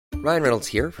Ryan Reynolds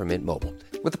here from Mint Mobile.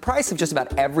 With the price of just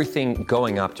about everything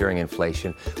going up during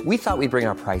inflation, we thought we'd bring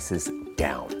our prices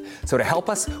down. So to help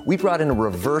us, we brought in a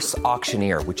reverse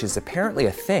auctioneer, which is apparently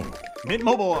a thing. Mint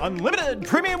Mobile Unlimited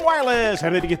Premium Wireless.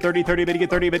 How to get 30, 30, bit to get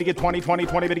 30, bit to get 20, 20,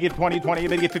 20, bit to get 20, 20,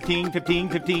 bit to get 15, 15,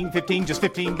 15, 15, just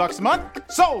 $15 a month?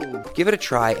 Sold! Give it a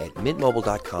try at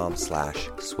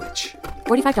mintmobile.com/switch.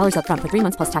 $45 up front for 3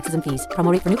 months plus taxes and fees.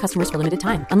 Promo rate for new customers for limited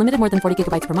time. Unlimited more than 40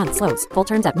 gigabytes per month. Slows full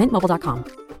terms at mintmobile.com.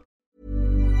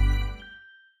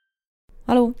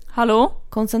 Hallå? Hallå?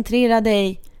 Koncentrera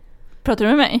dig. Pratar du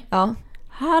med mig? Ja.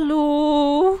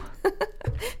 Hallå?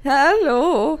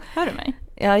 Hallå? Hör du mig?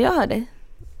 Ja, jag hör dig.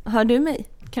 Hör du mig?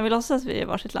 Kan vi låtsas att vi är i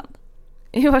varsitt land?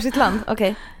 I varsitt land?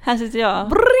 Okej. Här sitter jag.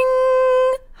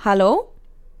 Bring! Hallå?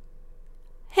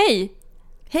 Hej!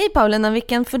 Hej Paulina,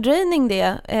 vilken fördröjning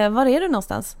det är. Var är du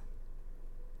någonstans?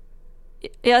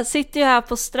 Jag sitter ju här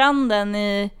på stranden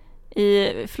i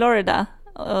Florida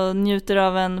och njuter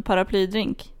av en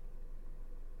paraplydrink.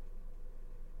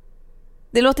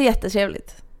 Det låter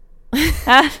jättetrevligt.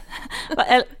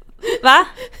 Va?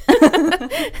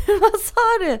 Vad sa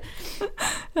du?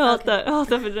 Jag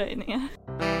hatar fördröjningar.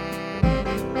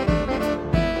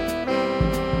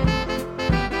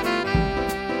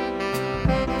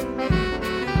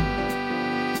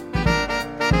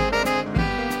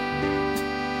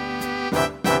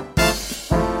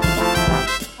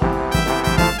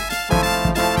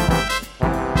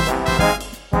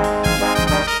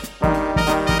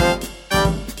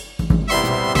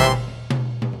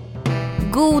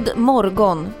 God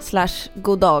morgon /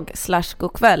 god dag /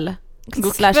 god kväll.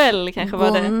 God kväll kanske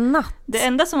var det. God natt. Det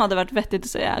enda som hade varit vettigt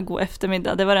att säga god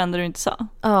eftermiddag, det var det enda du inte sa.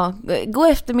 Ja, god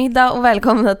eftermiddag och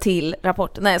välkomna till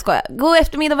rapporten. Nej, jag skojar. God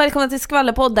eftermiddag och välkomna till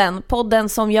Skvallerpodden. Podden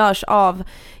som görs av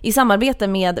i samarbete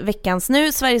med Veckans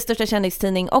Nu, Sveriges största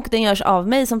kändistidning, och den görs av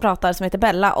mig som pratar som heter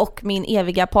Bella och min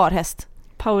eviga parhäst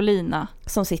Paulina,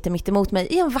 som sitter mitt emot mig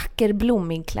i en vacker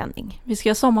blommig klänning. Vi ska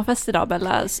ha sommarfest idag,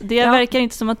 Bella. Det verkar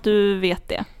inte som att du vet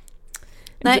det.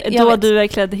 Nej, då du är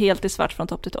klädd helt i svart från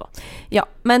topp till tå. Ja,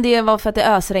 men det var för att det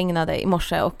ösregnade i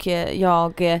morse och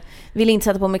jag ville inte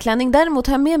sätta på mig klänning. Däremot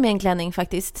har jag med mig en klänning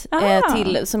faktiskt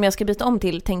till, som jag ska byta om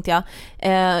till, tänkte jag.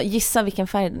 Gissa vilken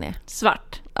färg den är.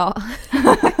 Svart. Ja.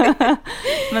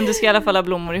 Men du ska i alla fall ha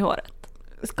blommor i håret.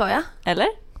 Ska jag? Eller?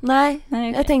 Nej,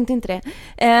 okay. Jag tänkte inte det.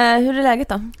 Hur är läget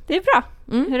då? Det är bra.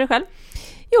 Hur är det själv?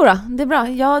 Jo då, det är bra.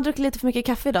 Jag har druckit lite för mycket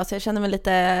kaffe idag så jag känner mig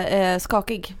lite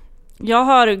skakig. Jag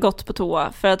har gått på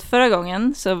toa för att förra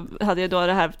gången så hade jag då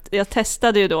det här, jag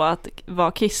testade ju då att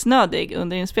vara kissnödig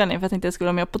under inspelningen för att jag tänkte att jag skulle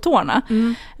vara med på tårna.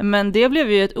 Men det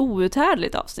blev ju ett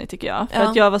outhärdligt avsnitt tycker jag, för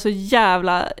att jag var så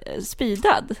jävla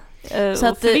speedad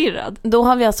så och förvirrad. Då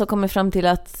har vi alltså kommit fram till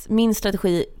att min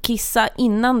strategi, kissa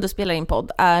innan du spelar in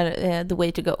podd, är the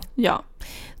way to go. Ja.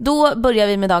 Då börjar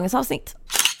vi med dagens avsnitt.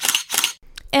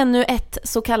 Ännu ett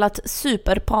så kallat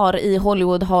superpar i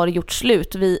Hollywood har gjort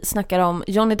slut. Vi snackar om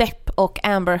Johnny Depp och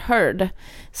Amber Heard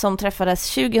som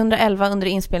träffades 2011 under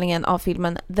inspelningen av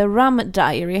filmen The Rum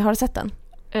Diary. Har du sett den?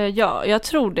 Ja, jag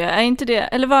tror det. Är inte det,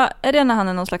 eller vad är det när han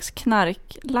är någon slags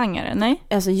knarklangare? Nej?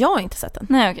 Alltså jag har inte sett den.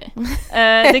 Nej, okej.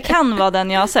 Det kan vara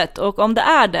den jag har sett, och om det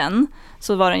är den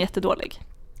så var den jättedålig.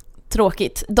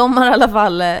 Tråkigt. De har i alla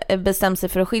fall bestämt sig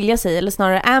för att skilja sig, eller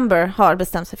snarare Amber har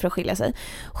bestämt sig för att skilja sig.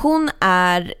 Hon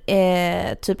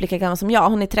är typ lika gammal som jag.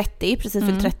 Hon är 30, precis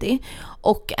fyllt 30.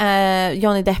 Och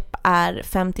Johnny Depp är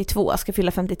 52, ska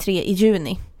fylla 53 i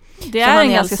juni. Det är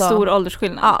en ganska stor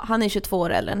åldersskillnad. Ja, han är 22 år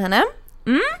äldre än henne.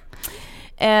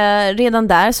 Redan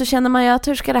där så känner man ju att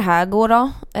hur ska det här gå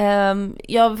då?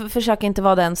 Jag försöker inte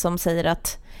vara den som säger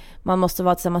att man måste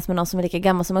vara tillsammans med någon som är lika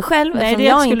gammal som en själv. Nej, det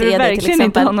jag skulle inte du är verkligen det, till exempel.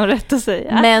 inte ha någon rätt att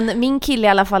säga. Men min kille är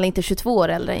i alla fall inte 22 år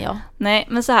äldre än jag. Nej,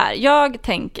 men så här, jag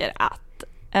tänker att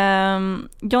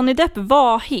Johnny Depp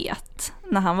var het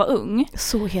när han var ung.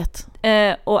 Så het.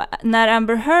 Och när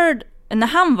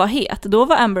han var het, då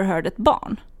var Amber Heard ett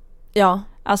barn. Ja.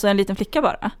 Alltså en liten flicka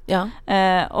bara. Ja.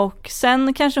 Och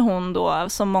sen kanske hon då,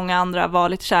 som många andra, var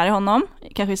lite kär i honom.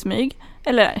 Kanske i smyg.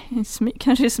 Eller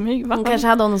kanske i smyg. Hon kanske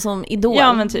hade honom som idol.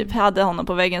 Ja, men typ hade honom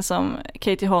på väggen som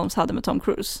Katie Holmes hade med Tom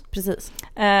Cruise. Precis.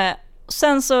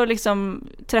 Sen så liksom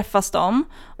träffas de,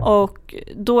 och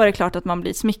då är det klart att man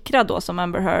blir smickrad då som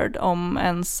Amber Heard om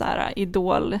en så här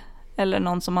idol eller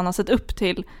någon som man har sett upp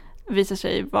till visar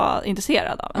sig vara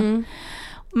intresserad av en.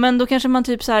 Men då kanske man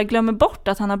typ så här glömmer bort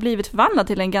att han har blivit förvandlad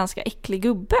till en ganska äcklig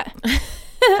gubbe.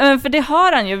 För det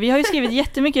har han ju. Vi har ju skrivit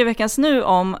jättemycket i Veckans Nu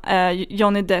om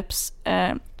Johnny Depps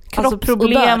alltså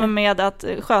problem med att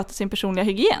sköta sin personliga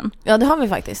hygien. Ja, det har vi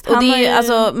faktiskt. Och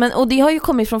det, och det har ju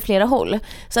kommit från flera håll.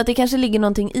 Så att det kanske ligger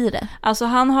någonting i det. Alltså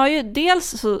han har ju,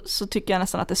 dels så tycker jag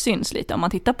nästan att det syns lite om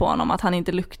man tittar på honom, att han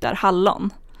inte luktar hallon.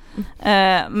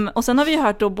 Och sen har vi ju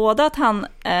hört då både att han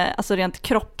alltså rent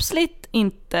kroppsligt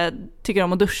inte tycker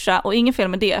om att duscha, och ingen fel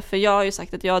med det, för jag har ju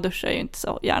sagt att jag duschar ju inte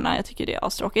så gärna, jag tycker det är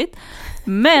astråkigt.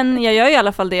 Men jag gör i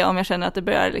alla fall det om jag känner att det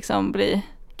börjar liksom bli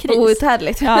kris.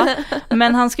 Outhärdligt. Ja.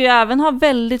 Men han ska ju även ha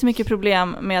väldigt mycket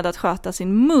problem med att sköta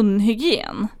sin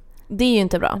munhygien. Det är ju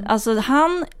inte bra. Alltså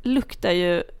han luktar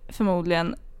ju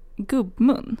förmodligen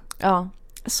gubbmun. Ja.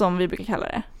 Som vi brukar kalla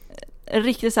det. En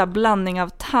riktig så här blandning av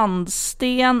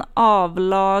tandsten,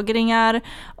 avlagringar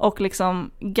och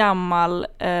liksom gammal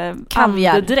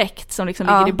andedräkt som liksom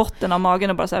ligger i botten av magen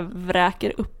och bara så här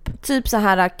vräker upp. Typ så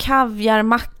här kaviar,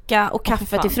 macka och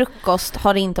kaffe till frukost,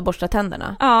 har inte borstat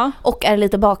tänderna. Ja. Och är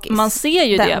lite bakis. Man ser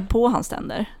ju det på hans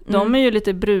tänder. De är ju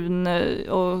lite brun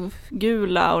och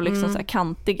gula och liksom så här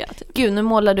kantiga. Typ. Gud, nu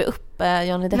målar du upp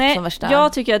Johnny Depp som värsta.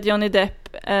 Jag tycker att Johnny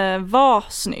Depp var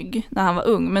snygg när han var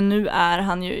ung, men nu är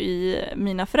han ju i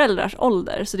mina föräldrars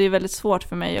ålder, så det är väldigt svårt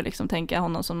för mig att liksom tänka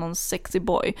honom som någon sexy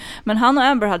boy. Men han och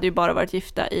Amber hade ju bara varit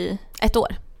gifta i ett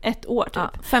år typ. Ja.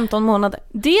 15 månader.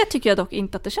 Det tycker jag dock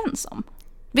inte att det känns som.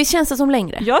 Visst känns det som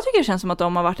längre? Jag tycker det känns som att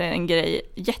de har varit en grej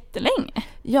jättelänge.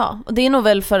 Ja, och det är nog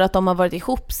väl för att de har varit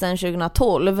ihop sedan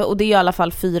 2012, och det är i alla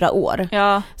fall 4 år.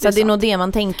 Ja, så det är nog det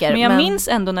man tänker. Men jag minns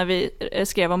ändå när vi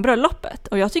skrev om bröllopet,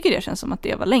 och jag tycker det känns som att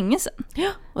det var länge sedan. Ja,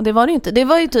 och det var det ju inte. Det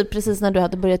var ju typ precis när du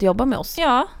hade börjat jobba med oss.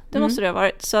 Ja, det måste det ha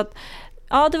varit. Så att,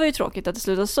 ja, det var ju tråkigt att det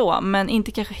slutade så, men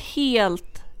inte kanske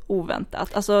helt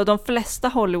oväntat. Alltså de flesta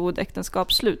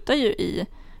Hollywood-äktenskap slutar ju i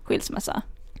skilsmässa.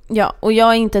 Ja, och jag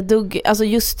är inte dugg, alltså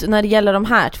just när det gäller de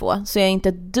här två så är jag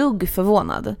inte dugg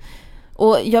förvånad.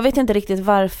 Och jag vet inte riktigt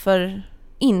varför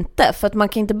inte, för att man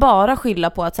kan inte bara skylla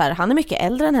på att så här, han är mycket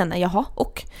äldre än henne, jaha,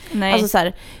 och nej. Alltså så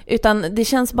här, utan det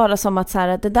känns bara som att så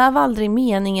här, det där var aldrig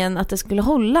meningen att det skulle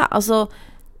hålla. Alltså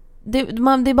det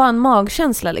är bara en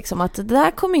magkänsla liksom, att det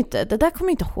där kommer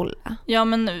inte hålla. Ja,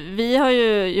 men vi har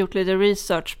ju gjort lite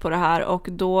research på det här, och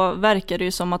då verkar det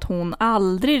ju som att hon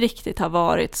aldrig riktigt har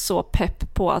varit så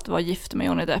pepp på att vara gift med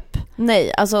Johnny Depp.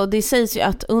 Nej, alltså det sägs ju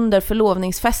att under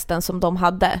förlovningsfesten som de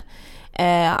hade,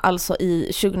 alltså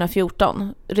i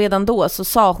 2014, redan då så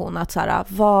sa hon att så här,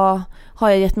 vad har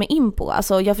jag gett mig in på?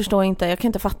 Alltså jag förstår inte, jag kan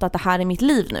inte fatta att det här är mitt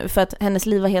liv nu, för att hennes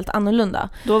liv var helt annorlunda.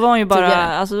 Då var hon ju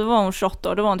bara, alltså då var hon 28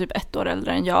 år, då var hon typ 1 år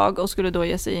äldre än jag, och skulle då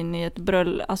ge sig in i ett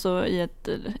alltså i ett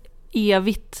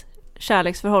evigt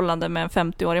kärleksförhållande med en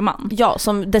 50-årig man. Ja,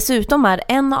 som dessutom är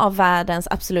en av världens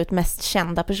absolut mest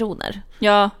kända personer.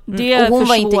 Ja, det och hon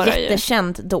var inte ju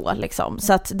jättekänd då liksom.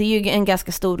 Så att det är ju en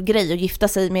ganska stor grej att gifta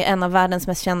sig med en av världens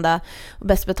mest kända och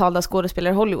bäst betalda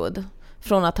skådespelare i Hollywood.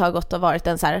 Från att ha gått och varit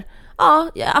en så här,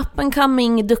 up and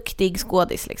coming, duktig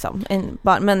skådis liksom.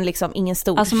 Men liksom ingen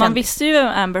stor alltså man kändis. visste ju vem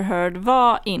Amber Heard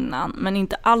var innan, men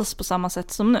inte alls på samma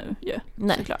sätt som nu ju.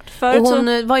 Nej. Såklart. Och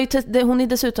hon är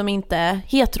dessutom inte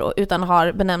hetero, utan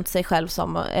har benämnt sig själv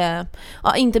som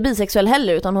inte bisexuell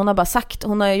heller, utan hon har bara sagt,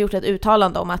 hon har gjort ett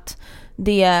uttalande om att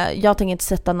jag tänker inte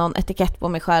sätta någon etikett på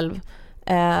mig själv.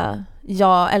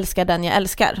 Jag älskar den jag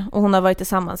älskar. Och hon har varit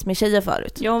tillsammans med tjejer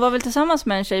förut. Ja, hon var väl tillsammans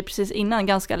med en tjej precis innan,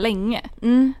 ganska länge.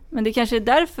 Men det kanske är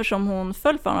därför som hon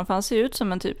föll för honom, för han ser ut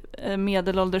som en typ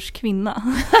medelålders kvinna.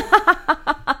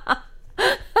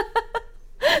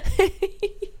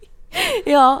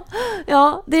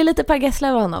 Ja, det är lite Per Gessle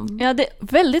över honom. Ja, det är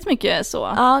väldigt mycket så.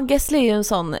 Ja, Gessle är ju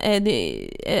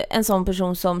en sån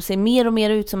person som ser mer och mer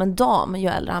ut som en dam ju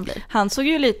äldre han blir. Han såg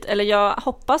ju lite, eller jag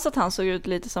hoppas att han såg ut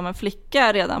lite som en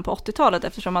flicka redan på 80-talet,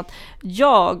 eftersom att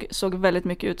jag såg väldigt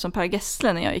mycket ut som Per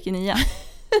Gessle när jag gick i 9.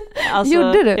 Alltså,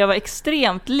 gjorde du? Jag var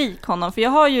extremt lik honom, för jag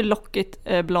har ju lockigt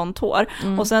blont hår,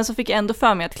 och sen så fick jag ändå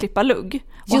för mig att klippa lugg.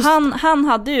 Och han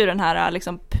hade ju den här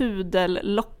liksom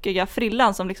pudellockiga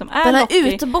frillan som liksom är den här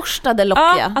lockig. Utborstade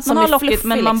lockiga. Ja, att som man har är lockigt fluffig,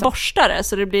 men man liksom borstar det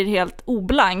så det blir helt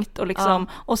oblankt och liksom,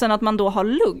 och sen att man då har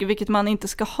lugg, vilket man inte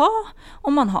ska ha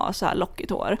om man har så här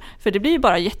lockigt hår, för det blir ju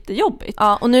bara jättejobbigt.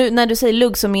 Ja, och nu när du säger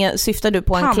lugg så syftar du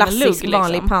på en klassisk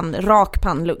vanlig liksom. rak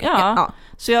pannlugg. Ja.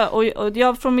 Så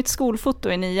jag från mitt skolfoto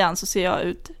i 9 så ser jag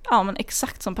ut men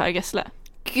exakt som Per Gessle.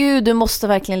 Gud, du måste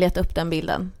verkligen leta upp den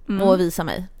bilden och visa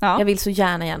mig. Ja. Jag vill så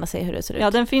gärna se hur det ser ut.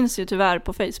 Ja, den finns ju tyvärr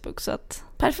på Facebook, så att...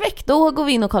 Perfekt, då går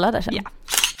vi in och kollar där sen. Ja.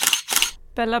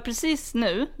 Bella, precis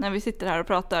nu när vi sitter här och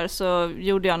pratar så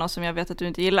gjorde jag något som jag vet att du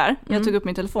inte gillar. Jag tog upp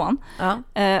min telefon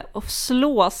och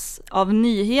slås av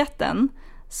nyheten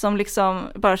som liksom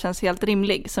bara känns helt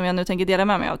rimlig, som jag nu tänker dela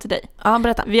med mig av till dig. Ja,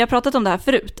 berätta. Vi har pratat om det här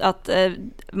förut, att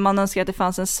man önskar att det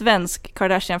fanns en svensk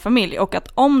Kardashian-familj, och att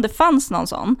om det fanns någon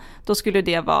sån, då skulle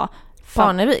det vara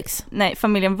Parneviks? Nej,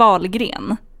 familjen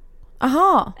Wahlgren.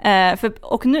 Aha.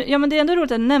 Och nu, ja, men det är ändå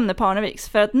roligt att nämna Parneviks,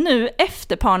 för att nu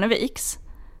efter Parneviks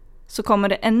så kommer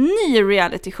det en ny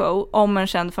reality show om en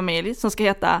känd familj som ska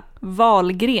heta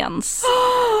Wahlgrens.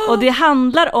 Och det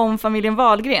handlar om familjen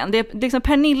Wahlgren. Det är liksom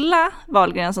Pernilla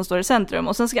Wahlgren som står i centrum,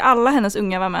 och sen ska alla hennes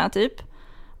unga vara med typ.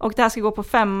 Och det här ska gå på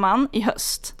 5:an i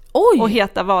höst. Oj. Och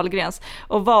heta Wahlgrens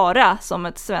och vara som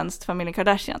ett svenskt familjen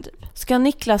Kardashian typ. Ska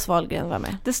Niklas Wahlgren vara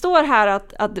med? Det står här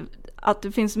att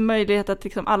det finns möjlighet att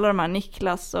liksom alla de här,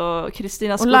 Niklas och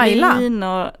Kristina Skolin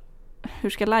och hur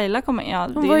ska Laila komma in? Ja,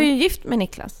 hon var ju gift med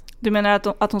Niklas. Du menar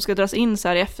att hon ska dras in så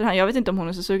här i efterhand? Jag vet inte om hon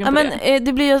är så sugen på men, det.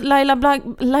 Det blir ju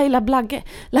Laila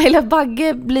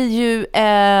Bagge blir ju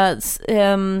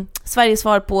Sveriges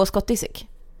svar på Scott Disick.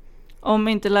 Om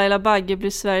inte Laila Bagge blir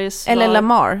Sveriges svar eller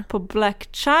Lamar på Black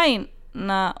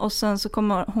China, och sen så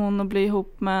kommer hon att bli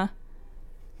ihop med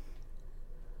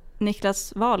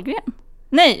Niklas Wahlgren.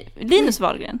 Nej, Linus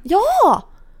Wahlgren. Ja!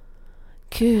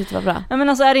 Gud vad bra. Ja, men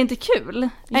alltså, är det inte kul?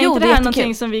 Är inte det här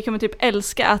någonting som vi kommer typ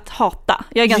älska att hata?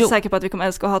 Jag är ganska säker på att vi kommer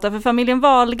älska att hata. För familjen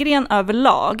Wahlgren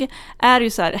överlag är ju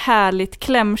så här härligt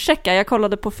klämchecka. Jag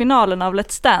kollade på finalen av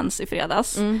Let's Dance i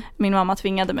fredags. Min mamma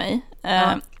tvingade mig.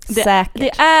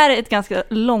 Det är ett ganska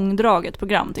långdraget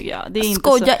program tycker jag. Det är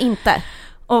Skoja inte.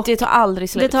 Och det tar aldrig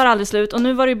slut. Det tar aldrig slut. Och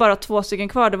nu var det ju bara 2 stycken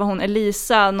kvar. Det var hon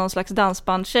Elisa, någon slags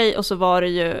dansbandtjej. Och så var det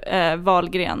ju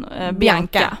Wahlgren,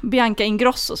 Bianca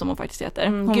Ingrosso som hon faktiskt heter.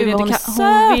 Hon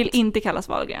vill inte kallas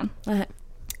Wahlgren.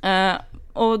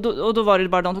 Och då var det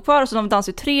bara de 2 kvar. Så de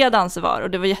dansade 3 danser var. Och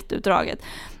det var jätteutdraget.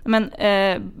 Men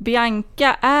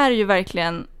Bianca är ju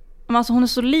verkligen... Alltså hon är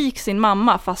så lik sin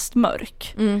mamma fast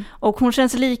mörk. Och hon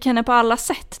känns lik henne på alla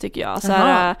sätt tycker jag. Så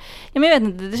här, men jag vet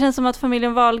inte, det känns som att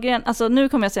familjen Wahlgren, alltså nu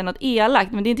kommer jag säga något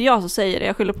elakt, men det är inte jag som säger det,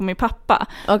 jag skyller på min pappa.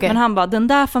 Men han bara, den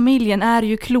där familjen är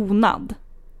ju klonad.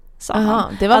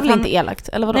 Det var väl inte elakt,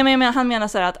 eller vadå? Nej, men han menar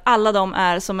så här att alla de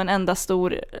är som en enda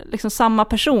stor, liksom samma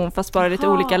person fast bara lite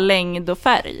olika längd och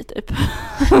färg typ.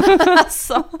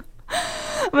 Alltså...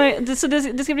 Men så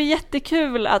det ska bli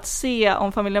jättekul att se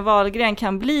om familjen Wahlgren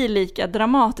kan bli lika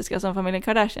dramatiska som familjen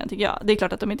Kardashian tycker jag. Det är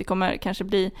klart att de inte kommer kanske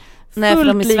bli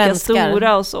fullt lika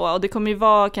stora och så. Och det kommer ju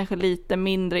vara kanske lite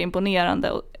mindre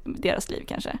imponerande deras liv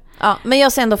kanske. Ja, men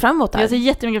jag ser ändå fram emot det här. Jag ser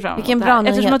jättemycket fram emot det här.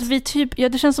 Eftersom att vi typ,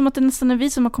 det känns som att det nästan är vi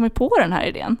som har kommit på den här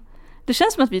idén. Det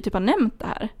känns som att vi typ har nämnt det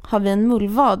här. Har vi en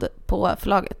mullvad på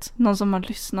förlaget? Någon som har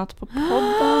lyssnat på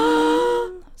podden?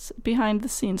 Behind the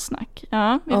scenes snack.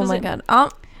 Ja, oh my god. Ja.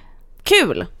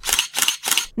 Kul!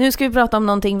 Nu ska vi prata om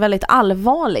någonting väldigt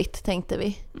allvarligt, tänkte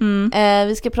vi.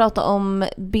 Vi ska prata om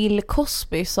Bill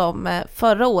Cosby som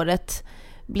förra året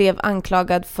blev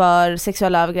anklagad för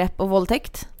sexuella övergrepp och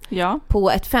våldtäkt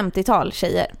på ett 50-tal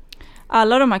tjejer.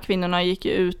 Alla de här kvinnorna gick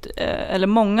ju ut, eller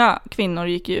många kvinnor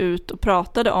gick ju ut och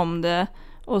pratade om det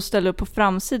och ställde upp på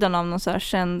framsidan av någon så här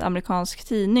känd amerikansk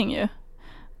tidning ju.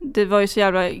 Det var ju så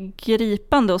jävla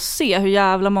gripande att se hur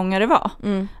jävla många det var.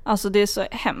 Alltså det är så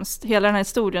hemskt. Hela den här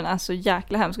historien är så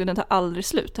jäkla hemsk och den tar aldrig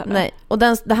slut heller. Nej, och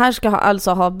det här ska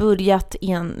alltså ha börjat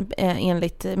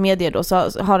enligt medier då, så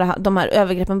har de här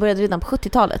övergreppen började redan på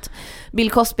 70-talet.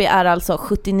 Bill Cosby är alltså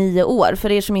 79 år.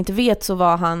 För er som inte vet så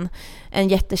var han en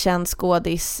jättekänd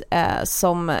skådis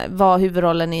som var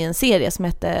huvudrollen i en serie som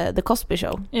hette The Cosby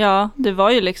Show. Ja, det var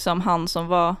ju liksom han som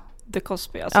var The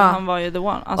Cosby, alltså han var ju the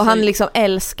one. Alltså, och han liksom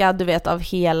älskad, du vet, av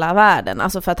hela världen.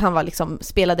 Alltså för att han var liksom,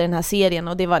 spelade den här serien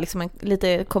och det var liksom en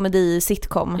lite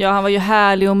komedi-sitcom. Ja, han var ju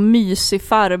härlig och mysig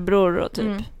farbror och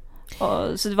typ.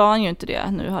 Och så var han ju inte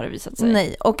det, nu har det visat sig.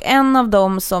 Nej, och en av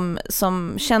dem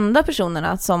som kända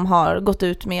personerna som har gått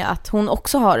ut med att hon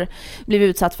också har blivit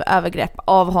utsatt för övergrepp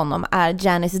av honom är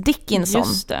Janice Dickinson.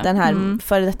 Den här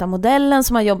före detta modellen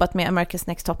som har jobbat med America's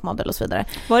Next Top Model och så vidare.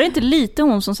 Var det inte lite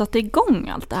hon som satte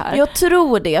igång allt det här? Jag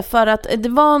tror det, för att det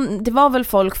var väl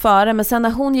folk före, men sen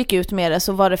när hon gick ut med det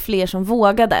så var det fler som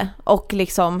vågade. Och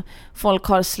liksom folk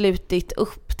har slutit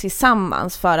upp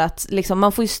tillsammans för att liksom,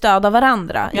 man får ju stöda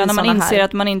varandra. Ja, när man inser här.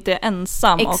 Att man inte är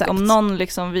ensam. Exakt. Och om någon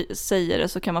liksom säger det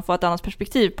så kan man få ett annat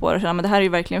perspektiv på det. Så, men det här är ju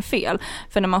verkligen fel.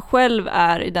 För när man själv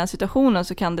är i den situationen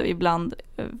så kan det ibland,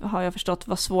 har jag förstått,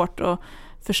 vara svårt att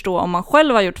förstå om man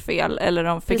själv har gjort fel eller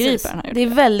om förgriparen har gjort fel. Det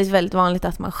är väldigt, väldigt vanligt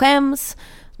att man skäms,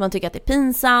 man tycker att det är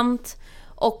pinsamt.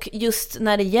 Och just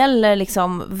när det gäller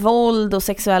liksom våld och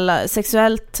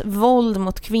sexuellt våld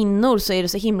mot kvinnor så är det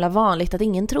så himla vanligt att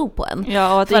ingen tror på en.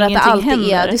 Ja, och att för ingenting att det alltid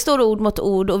händer. Det står ord mot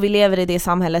ord och vi lever i det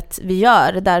samhället vi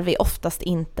gör där vi oftast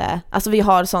inte, alltså vi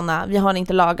har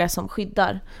inte lagar som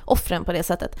skyddar offren på det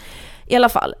sättet. I alla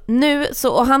fall, nu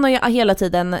så, och han har ju hela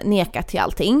tiden nekat till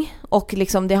allting och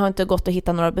liksom det har inte gått att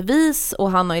hitta några bevis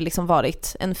och han har ju liksom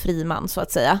varit en fri man så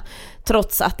att säga,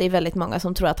 trots att det är väldigt många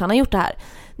som tror att han har gjort det här.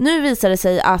 Nu visar det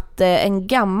sig att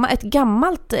ett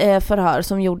gammalt förhör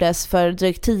som gjordes för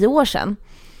drygt 10 år sedan,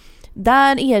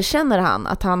 där erkänner han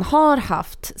att han har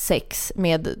haft sex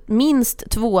med minst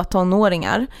 2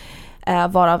 tonåringar,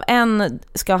 varav en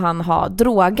ska han ha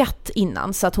drogat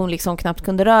innan så att hon liksom knappt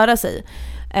kunde röra sig.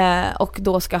 Och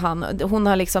då ska hon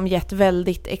har liksom gett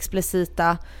väldigt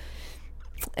explicita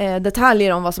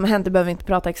detaljer om vad som har hänt, det behöver vi inte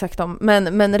prata exakt om,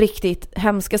 men riktigt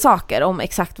hemska saker om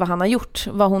exakt vad han har gjort,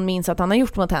 vad hon minns att han har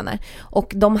gjort mot henne.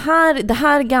 Och det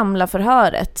här gamla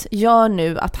förhöret gör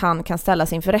nu att han kan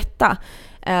ställas inför rätta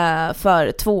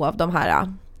för 2 av de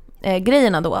här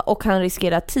grejerna då, och han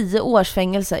riskerar 10 års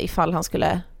fängelse ifall han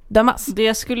skulle dömas.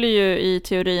 Det skulle ju i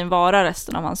teorin vara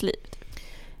resten av hans liv.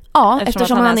 Ja,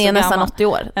 eftersom han är nästan gammal. 80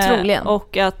 år, troligen.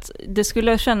 Och att det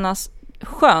skulle kännas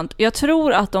skönt. Jag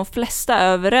tror att de flesta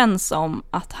är överens om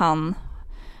att han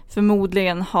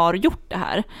förmodligen har gjort det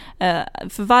här.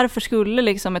 För varför skulle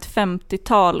liksom ett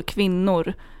 50-tal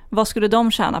kvinnor, vad skulle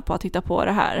de tjäna på att titta på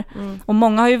det här? Och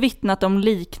många har ju vittnat om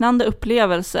liknande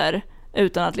upplevelser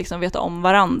utan att liksom veta om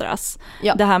varandras.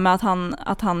 Ja. Det här med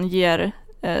att han ger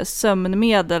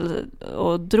sömnmedel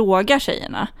och drogar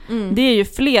tjejerna. Det är ju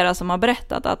flera som har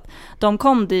berättat att de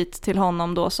kom dit till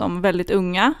honom då som väldigt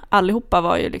unga. Allihopa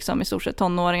var ju liksom i stort sett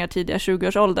tonåringar, tidiga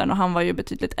 20-årsåldern, och han var ju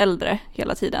betydligt äldre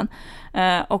hela tiden.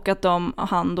 Och att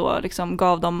han då liksom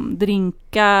gav dem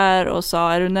drinkar och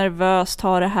sa, är du nervös,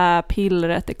 ta det här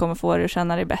pillret, det kommer få dig att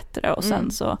känna dig bättre. Och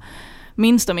sen så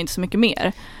minns de inte så mycket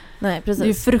mer. Nej, precis. Det är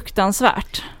ju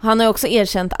fruktansvärt. Han har också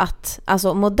erkänt att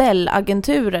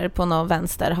modellagenturer på någon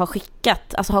vänster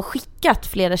har skickat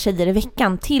flera tjejer i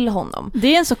veckan till honom.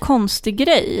 Det är en så konstig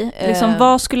grej. Liksom,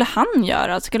 vad skulle han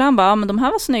göra? Skulle han bara, men de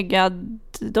här var snygga,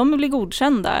 de blir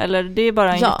godkända? Eller det är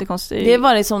bara en jättekonstig... det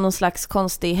var liksom någon slags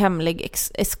konstig hemlig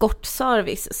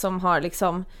eskortservice som har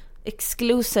liksom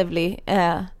exclusively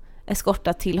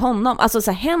eskortat till honom. Alltså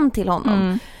så här, hem till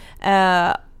honom.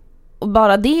 Och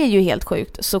bara det är ju helt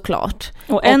sjukt, såklart.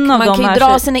 Och man kan ju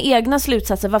dra sina egna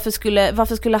slutsatser.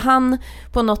 Varför skulle han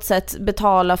på något sätt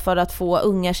betala för att få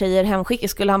unga tjejer hemskickade?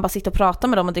 Skulle han bara sitta och prata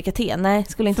med dem och dricka te? Nej,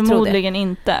 skulle inte tro det. Förmodligen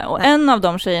inte. Och en av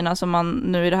de tjejerna som man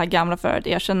nu i det här gamla förhöret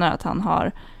erkänner att han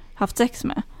har haft sex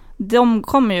med, de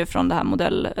kommer ju från det här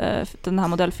den här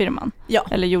modellfirman. Ja.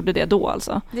 Eller gjorde det då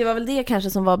alltså. Det var väl det kanske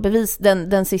som var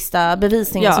den sista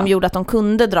bevisningen som gjorde att de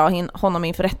kunde dra honom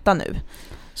inför rätta nu.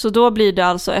 Så då blir det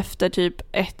alltså efter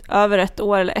typ över ett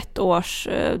år eller 1 års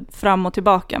fram och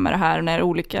tillbaka med det här, när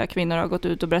olika kvinnor har gått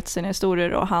ut och berättat sina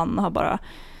historier och han har bara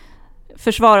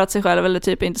försvarat sig själv eller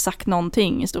typ inte sagt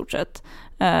någonting i stort sett,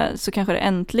 så kanske det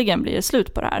äntligen blir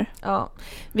slut på det här. Ja,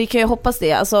 vi kan ju hoppas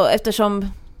det, alltså, eftersom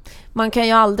man kan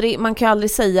ju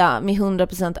aldrig säga med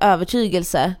 100%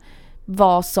 övertygelse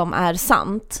vad som är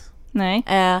sant. Nej.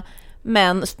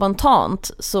 Men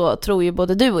spontant så tror ju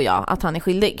både du och jag att han är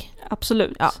skyldig.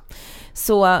 Absolut. Ja.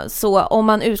 Så om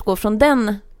man utgår från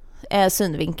den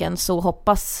synvinkeln så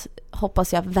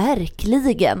hoppas jag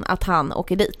verkligen att han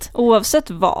åker dit. Oavsett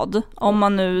vad, om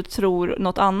man nu tror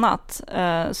något annat,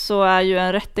 så är ju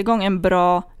en rättegång en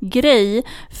bra grej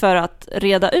för att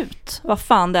reda ut vad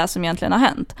fan det är som egentligen har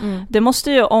hänt. Det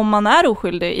måste ju, om man är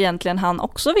oskyldig, egentligen han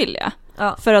också vilja.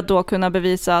 Ja. För att då kunna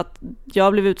bevisa att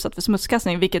jag blev utsatt för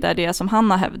smutskastning, vilket är det som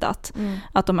han har hävdat.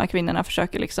 Att de här kvinnorna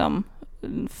försöker liksom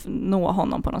nå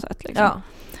honom på något sätt. Liksom. Ja.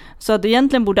 Så att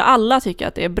egentligen borde alla tycka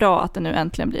att det är bra att det nu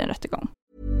äntligen blir en rättegång.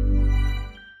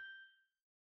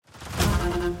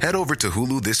 Head over to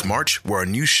Hulu this March, where our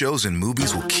new shows and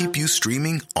movies will keep you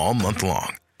streaming all month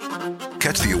long.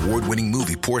 Catch the award-winning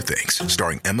movie Poor Things,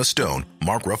 starring Emma Stone,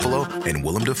 Mark Ruffalo, and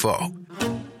Willem Dafoe.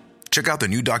 Check out the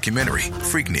new documentary,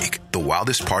 Freaknik, The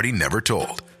Wildest Party Never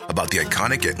Told, about the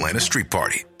iconic Atlanta street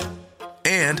party.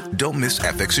 And don't miss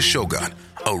FX's Shogun,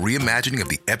 a reimagining of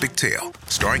the epic tale,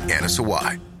 starring Anna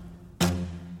Sawai.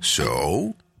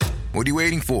 So, what are you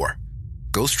waiting for?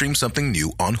 Go stream something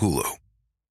new on Hulu.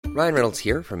 Ryan Reynolds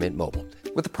here from Mint Mobile.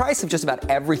 With the price of just about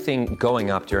everything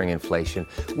going up during inflation,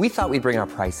 we thought we'd bring our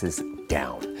prices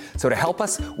down. So to help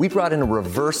us, we brought in a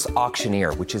reverse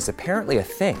auctioneer, which is apparently a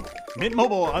thing. Mint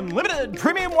Mobile Unlimited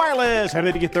Premium Wireless. How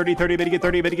to get 30, 30, bit to get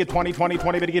 30, bit to get 20, 20,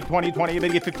 20, bit to get 20, 20, bit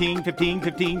to get 15, 15,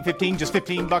 15, 15, just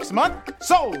 $15 a month?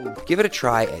 Sold! Give it a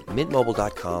try at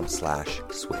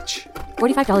mintmobile.com/switch.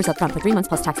 $45 up front for 3 months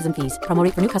plus taxes and fees. Promo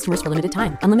rate for new customers for limited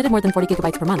time. Unlimited more than 40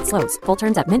 gigabytes per month. Slows full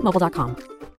terms at mintmobile.com.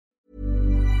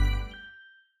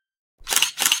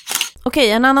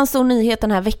 Okej, en annan stor nyhet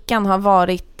den här veckan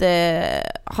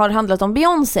har handlat om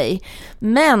Beyoncé.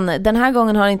 Men den här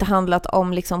gången har det inte handlat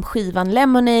om liksom skivan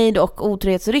Lemonade och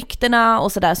otrohetsryktena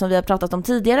och sådär som vi har pratat om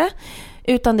tidigare.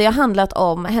 Utan det har handlat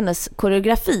om hennes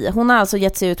koreografi. Hon har alltså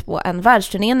gett sig ut på en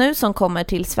världsturné nu som kommer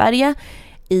till Sverige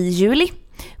i juli.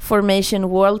 Formation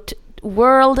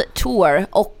World Tour.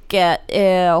 Och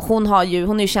hon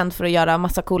är ju känd för att göra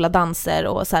massa coola danser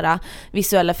och så här,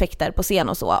 visuella effekter på scen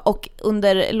och så. Och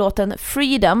under låten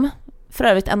Freedom, för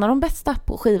övrigt en av de bästa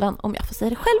på skivan om jag får säga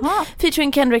det själv,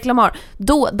 featuring Kendrick Lamar,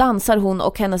 då dansar hon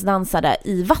och hennes dansare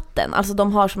i vatten. Alltså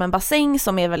de har som en bassäng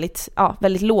som är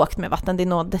väldigt lågt med vatten, det är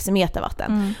några decimeter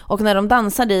vatten. Och när de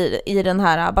dansar i den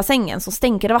här bassängen så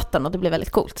stänker det vatten och det blir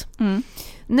väldigt coolt.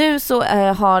 Nu så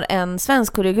har en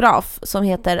svensk koreograf som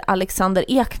heter Alexander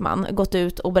Ekman gått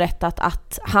ut och berättat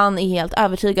att han är helt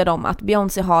övertygad om att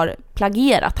Beyoncé har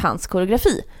plagierat hans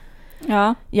koreografi.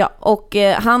 Ja, och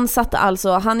han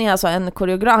är alltså en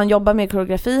koreograf, han jobbar med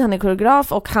koreografi, han är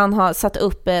koreograf och han har satt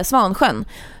upp Svansjön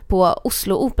på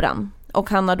Oslo-operan och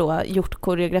han har då gjort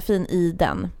koreografin i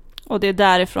den. Och det är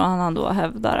därifrån han då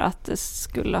hävdar att det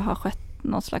skulle ha skett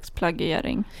någon slags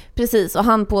plagiering. Precis, och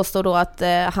han påstår då att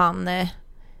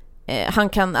han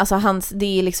kan, alltså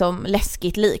det är liksom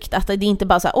läskigt likt, att det är inte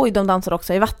bara så här, oj de dansar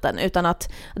också i vatten, utan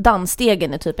att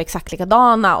dansstegen är typ exakt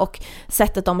likadana och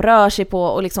sättet de rör sig på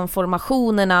och liksom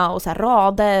formationerna och så här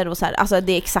rader och så här, alltså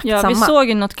det är exakt samma. Ja, vi såg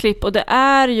ju något klipp och det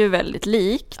är ju väldigt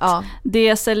likt. Ja. Det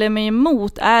jag ställer mig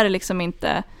emot är liksom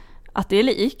inte att det är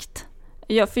likt.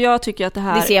 Ja, för jag tycker att det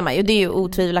här... Det ser man ju, det är ju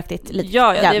otvivelaktigt likt.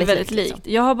 Ja, det är väldigt likt.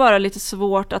 Liksom. Jag har bara lite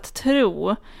svårt att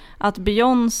tro att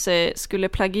Beyoncé skulle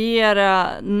plagiera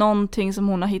någonting som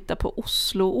hon har hittat på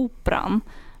Oslo-operan.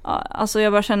 Alltså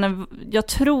jag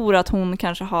tror att hon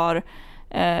kanske har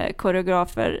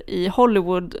koreografer i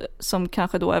Hollywood som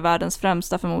kanske då är världens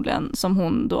främsta förmodligen, som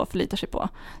hon då förlitar sig på.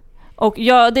 Och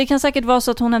ja, det kan säkert vara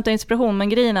så att hon hämtar inspiration, men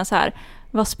grejen är så här,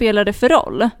 vad spelar det för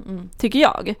roll? Tycker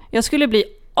jag. Jag skulle bli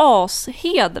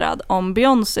ashedrad om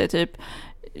Beyoncé typ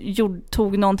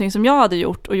tog någonting som jag hade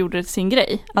gjort och gjorde det till sin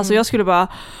grej. Alltså jag skulle bara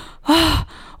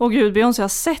åh gud, Beyoncé har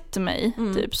sett mig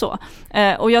typ så.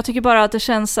 Och jag tycker bara att det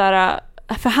känns så här,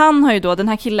 för han har ju då, den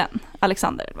här killen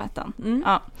Alexander, vad heter han?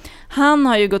 Ja. Han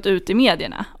har ju gått ut i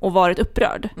medierna och varit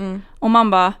upprörd. Och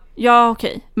man bara, ja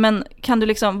okej, men kan du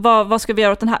liksom, vad ska vi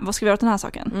göra åt den här, vad ska vi göra åt den här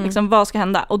saken? Liksom, vad ska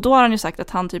hända? Och då har han ju sagt att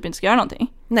han typ inte ska göra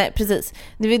någonting. Nej, precis.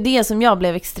 Det var det som jag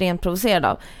blev extremt provocerad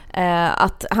av.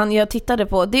 Att jag tittade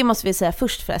på, det måste vi säga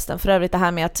först förresten, för övrigt det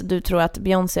här med att du tror att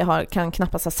Beyoncé kan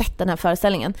knappast ha sett den här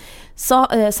föreställningen.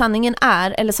 Sanningen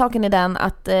är, eller saken är den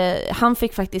att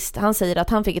han säger att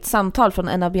han fick ett samtal från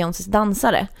en av Beyoncés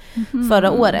dansare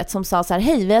förra året som sa så här: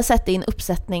 hej, vi har sett din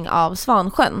uppsättning av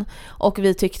Svansjön och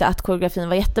vi tyckte att koreografin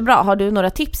var jättebra. Har du några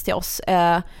tips till oss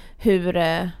hur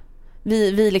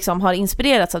vi liksom har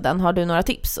inspirerats av den? Har du några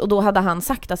tips? Och då hade han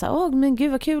sagt att så här, men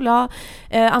gud vad kul,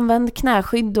 använd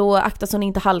knäskydd och akta så ni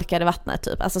inte halkar i vattnet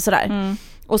typ, alltså sådär.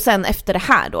 Och sen efter det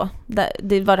här då,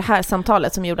 det var det här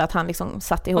samtalet som gjorde att han liksom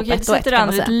satte ihop ett och ett, kan man säga.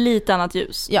 Okej, det sätter lite annat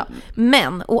ljus. Ja,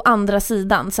 men å andra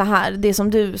sidan så här, det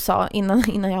som du sa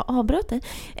innan jag avbröt dig,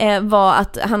 var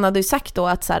att han hade ju sagt då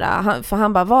att så här, för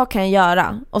han bara, vad kan jag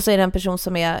göra? Och så är det en person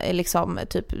som är liksom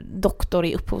typ doktor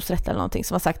i upphovsrätt eller någonting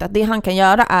som har sagt att det han kan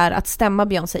göra är att stämma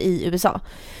Beyoncé i USA.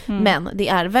 Men det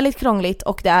är väldigt krångligt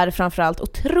och det är framförallt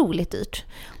otroligt dyrt.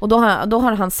 Och då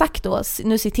har han sagt då,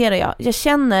 nu citerar jag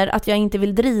känner att jag inte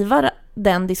vill driva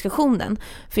den diskussionen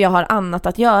för jag har annat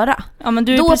att göra. Ja, men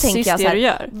då precis jag så här, det du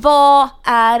gör. Vad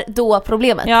är då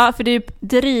problemet? Ja, för det är ju,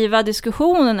 driva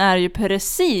diskussionen är ju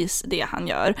precis det han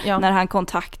gör när han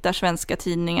kontaktar svenska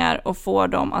tidningar och får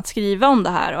dem att skriva om det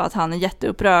här och att han är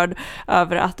jätteupprörd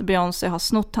över att Beyoncé har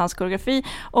snott hans koreografi.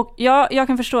 Och jag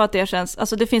kan förstå att det känns,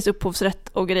 alltså det finns upphovsrätt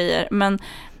och grejer, men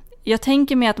jag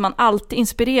tänker mig att man alltid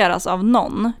inspireras av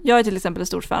någon. Jag är till exempel ett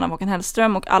stort fan av Håkan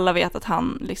Hellström och alla vet att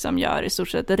han liksom gör i stort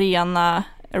sett rena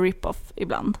rip-off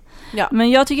ibland. Ja. Men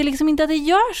jag tycker liksom inte att det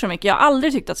gör så mycket. Jag har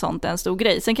aldrig tyckt att sånt är en stor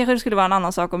grej. Sen kanske det skulle vara en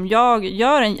annan sak om jag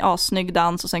gör en assnygg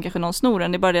dans och sen kanske någon snor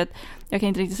den. Det är bara det att jag kan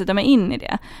inte riktigt sätta mig in i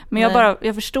det. Men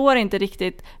jag förstår inte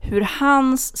riktigt hur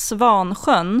hans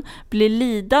Svansjön blir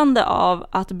lidande av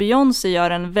att Beyoncé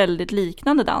gör en väldigt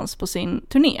liknande dans på sin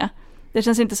turné. Det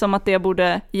känns inte som att det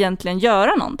borde egentligen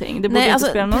göra någonting. Det borde inte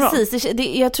spela någon roll. Precis,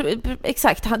 jag tror,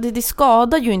 exakt, det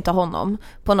skadar ju inte honom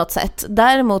på något sätt.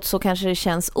 Däremot så kanske det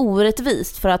känns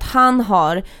orättvist för att han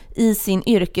har i sin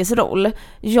yrkesroll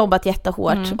jobbat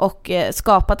jättehårt och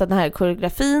skapat den här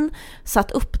koreografin,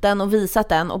 satt upp den och visat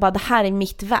den och bara, det här är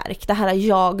mitt verk, det här har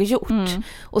jag gjort.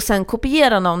 Och sen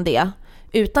kopierar någon det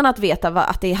utan att veta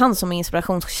att det är han som är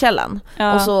inspirationskällan.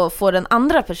 Och så får den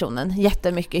andra personen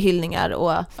jättemycket hyllningar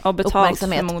och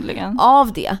uppmärksamhet förmodligen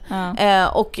av det.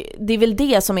 Och det är väl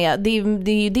det som är, det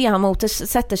är ju det han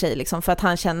motsätter sig liksom, för att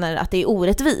han känner att det är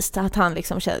orättvist, att han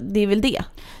liksom, det är väl det.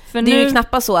 För det är ju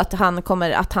knappast så att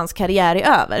att hans karriär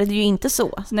är över. Det är ju inte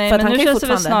så. Nej, för men att han nu kan känns det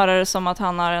väl snarare som att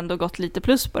han har ändå gått lite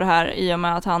plus på det här i och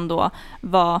med att han då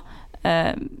var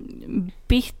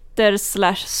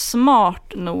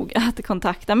 /smart nog att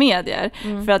kontakta medier.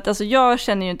 För att alltså, jag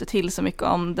känner ju inte till så mycket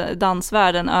om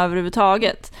dansvärlden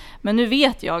överhuvudtaget. Men nu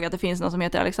vet jag att det finns någon som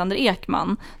heter Alexander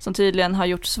Ekman som tydligen har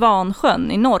gjort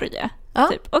Svansjön i Norge.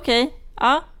 Typ, okej,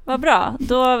 ja, vad bra.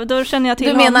 Då känner jag till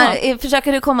honom. Du menar,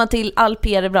 försöker du komma till all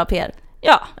PR är bra PR?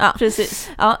 Ja, precis.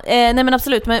 Ja, nej men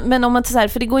absolut, men om man så här,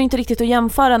 för det går ju inte riktigt att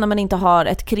jämföra när man inte har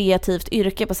ett kreativt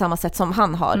yrke på samma sätt som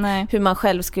han har. Nej. Hur man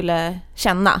själv skulle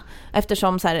känna.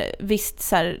 Eftersom så här, visst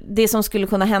så här, det som skulle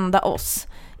kunna hända oss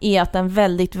är att en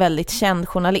väldigt, väldigt känd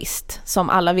journalist som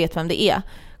alla vet vem det är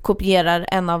kopierar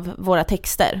en av våra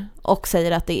texter och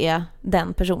säger att det är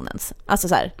den personens. Alltså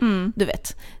så här, du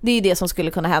vet. Det är det som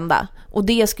skulle kunna hända. Och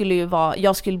det skulle ju vara,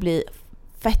 jag skulle bli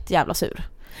fett jävla sur.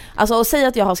 Alltså att säga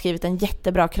att jag har skrivit en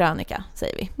jättebra krönika,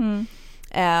 säger vi.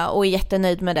 Och är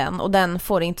jättenöjd med den. Och den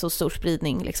får inte så stor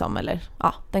spridning liksom, eller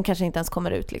den kanske inte ens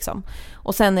kommer ut liksom.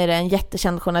 Och sen är det en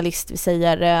jättekänd journalist, vi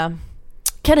säger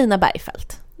Carina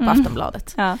Bergfeldt på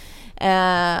Aftonbladet. Ja.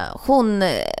 Hon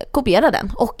kopierar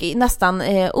den och nästan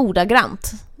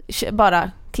ordagrant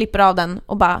bara klipper av den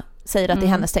och bara säger att det är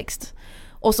hennes text.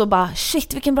 Och så bara,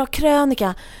 shit vilken bra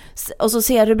krönika. Och så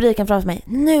ser jag rubriken framför mig.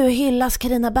 Nu hyllas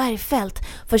Carina Bergfeldt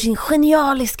för sin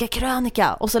genialiska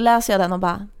krönika. Och så läser jag den och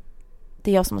bara,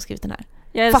 det är jag som har skrivit den här.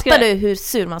 Fattar du hur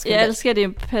sur man skulle bli? Jag älskar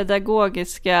din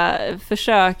pedagogiska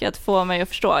försök att få mig att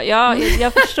förstå. Jag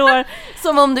förstår.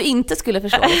 Som om du inte skulle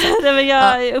förstå. Liksom.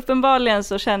 Uppenbarligen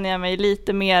så känner jag mig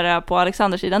lite mera på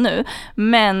Alexanders sida nu.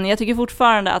 Men jag tycker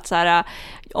fortfarande att så här,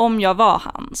 om jag var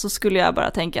han så skulle jag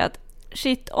bara tänka att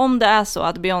shit, om det är så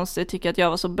att Beyoncé tycker att jag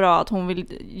var så bra att hon vill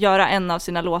göra en av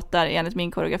sina låtar enligt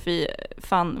min koreografi,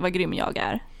 fan vad grym jag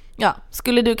är. Ja,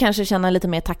 skulle du kanske känna lite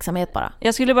mer tacksamhet bara?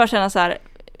 Jag skulle bara känna så här,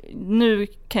 nu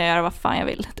kan jag göra vad fan jag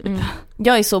vill. Typ.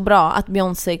 Jag är så bra att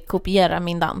Beyoncé kopierar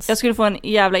min dans. Jag skulle få en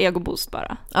jävla egoboost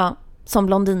bara. Ja, som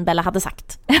Blondinbella hade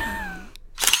sagt.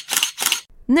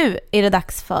 Nu är det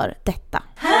dags för detta.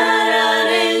 Här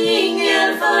är en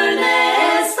jingel för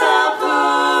nästa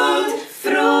punkt.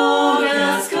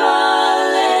 Fråga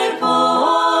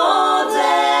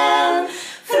skvallerpodden.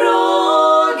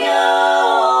 Fråga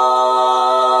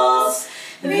oss.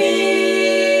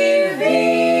 Vi vet.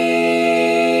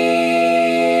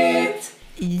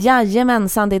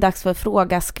 Jajamensan, det är dags för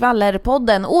Fråga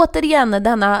skvallerpodden. Återigen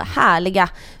denna härliga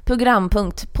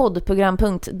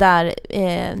poddprogrampunkt där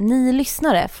ni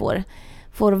lyssnare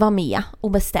får vara med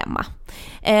och bestämma.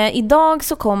 Idag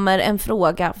så kommer en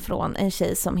fråga från en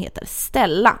tjej som heter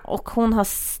Stella och hon har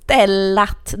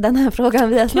ställat den här frågan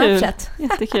via Snapchat.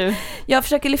 Jättekul. Jag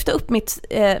försöker lyfta upp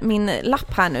min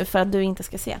lapp här nu för att du inte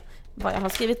ska se vad jag har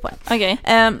skrivit på den. Okej.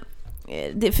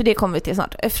 För det kommer vi till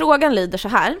snart. Frågan lyder så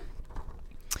här.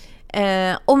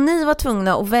 Om ni var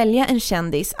tvungna att välja en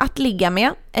kändis att ligga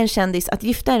med, en kändis att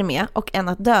gifta er med och en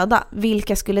att döda,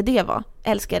 vilka skulle det vara?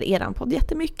 Älskar eran podd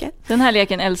jättemycket. Den här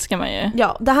leken älskar man ju.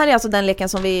 Ja, det här är alltså den leken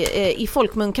som vi i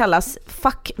folkmun kallas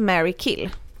Fuck, Marry, Kill.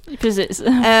 Precis.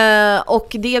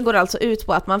 Och det går alltså ut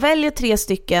på att man väljer 3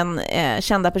 stycken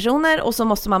kända personer och så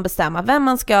måste man bestämma vem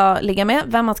man ska ligga med,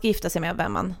 vem man ska gifta sig med och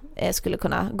vem man skulle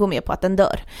kunna gå med på att den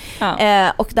dör.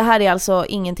 Ja. Och det här är alltså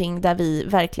ingenting där vi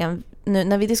verkligen, nu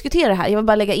när vi diskuterar det här, jag vill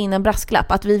bara lägga in en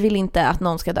brasklapp att vi vill inte att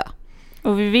någon ska dö.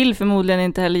 Och vi vill förmodligen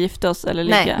inte heller gifta oss eller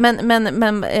ligga. Nej,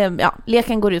 men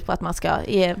leken går ut på att man ska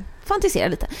fantisera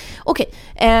lite. Okej.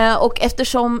 Och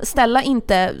eftersom Stella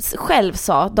inte själv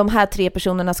sa de här 3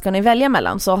 personerna ska ni välja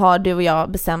mellan, så har du och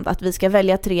jag bestämt att vi ska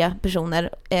välja 3 personer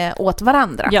åt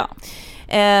varandra. Ja.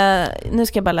 Nu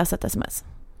ska jag bara läsa ett sms.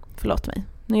 Förlåt mig.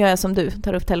 Nu gör jag som du,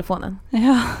 tar upp telefonen.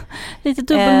 Ja, lite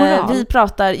dubbelmoral. Vi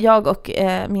pratar, jag och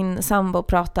min sambo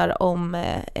pratar om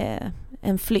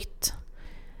en flytt.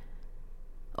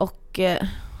 Och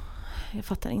jag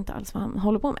fattar inte alls vad han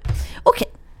håller på med. Okej.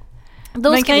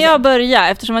 Men kan jag börja,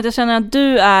 eftersom att jag känner att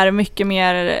du är mycket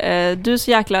mer,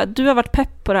 du har varit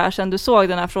pepp på det här sedan du såg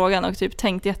den här frågan och typ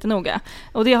tänkt jättenoga.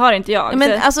 Och det har inte jag.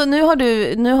 Men alltså nu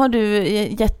har du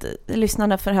gett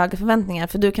lyssnarna för höga förväntningar,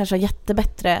 för du kanske har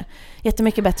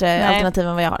jättemycket bättre alternativ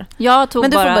än vad jag har. Jag tog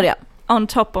men du får börja. On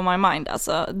top of my mind.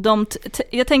 Alltså,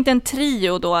 jag tänkte en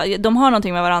trio då, de har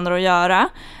någonting med varandra att göra.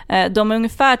 De är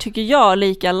ungefär, tycker jag,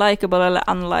 lika likable eller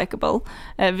unlikable.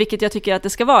 Vilket jag tycker att det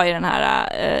ska vara i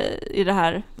det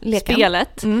här leken.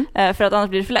 Spelet. För att annars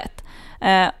blir det för lätt.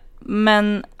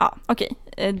 Men, ja, okej.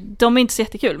 De är inte så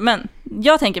jättekul. Men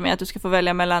jag tänker mig att du ska få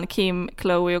välja mellan Kim,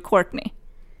 Khloe och Kourtney.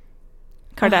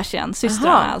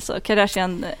 Kardashian-systrarna alltså.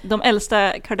 De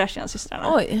äldsta Kardashian-systrarna.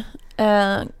 Oj.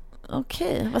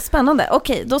 Okej, vad spännande.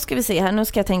 Okej, då ska vi se här. Nu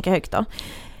ska jag tänka högt då.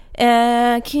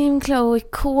 Kim, Khloe,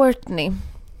 Kourtney.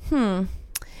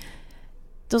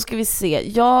 Då ska vi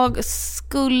se. Jag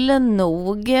skulle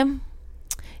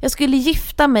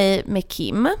gifta mig med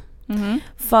Kim.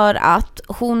 För att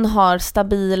hon har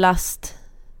stabilast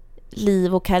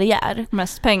liv och karriär.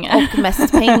 Mest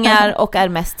pengar. Och är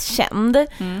mest känd.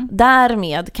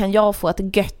 Därmed kan jag få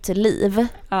ett gött liv.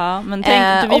 Ja, men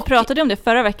tänk, vi pratade om det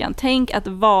förra veckan. Tänk att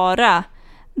vara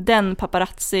den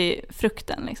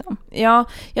paparazzi-frukten liksom. Ja,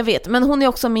 jag vet. Men hon är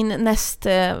också min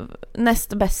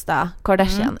näst bästa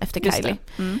Kardashian efter Kylie.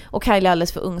 Och Kylie är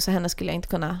alldeles för ung, så henne skulle jag inte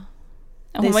kunna...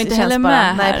 Hon var inte heller med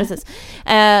här. Nej, precis.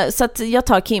 Så att jag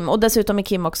tar Kim. Och dessutom är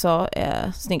Kim också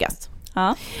snyggast.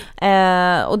 Ja.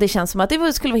 Och det känns som att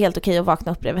det skulle vara helt okej att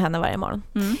vakna upp bredvid henne varje morgon.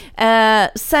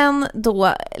 Sen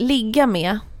då ligga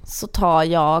med, så tar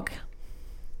jag...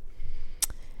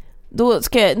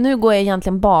 Nu går jag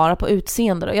egentligen bara på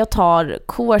utseende då. Jag tar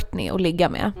Kourtney och ligga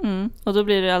med. Och då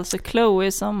blir det alltså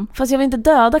Khloe som... Fast jag vill inte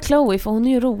döda Khloe, för hon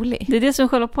är ju rolig. Det är det som är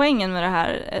själva poängen med det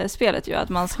här spelet ju, att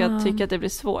man ska tycka att det blir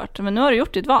svårt. Men nu har du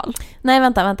gjort ditt val. Nej,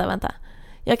 vänta.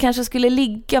 Jag kanske skulle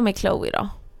ligga med Khloe då.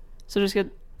 Så du ska...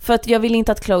 För att jag vill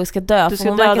inte att Khloe ska dö. Du ska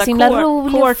hon verkar så himla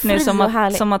rolig Kourtney och fri och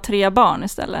härlig. som har 3 barn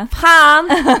istället. Fan!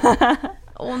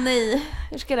 Åh nej,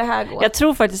 hur ska det här gå? Jag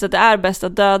tror faktiskt att det är bäst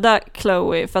att döda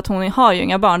Khloe, för att hon har ju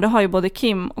inga barn. Det har ju både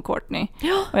Kim och Kourtney.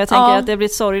 Och jag tänker att det blir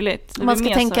sorgligt. Man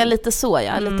ska tänka lite så,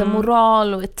 lite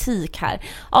moral och etik här.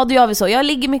 Ja, då gör vi så. Jag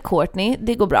ligger med Kourtney,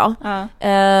 det går bra.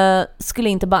 Skulle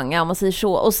inte banga om man säger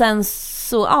så. Och sen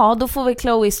så, då får vi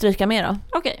Khloe stryka med då.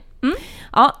 Okej.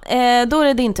 Ja, då är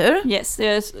det din tur. Yes,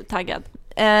 jag är taggad.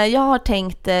 Jag har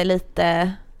tänkt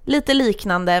lite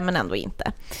liknande, men ändå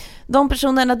inte. De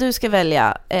personerna du ska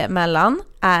välja mellan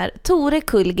är Tore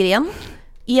Kullgren,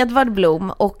 Edvard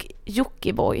Blom och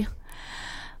Jockiboi.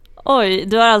 Oj,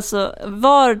 du har alltså...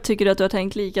 Var tycker du att du har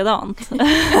tänkt likadant?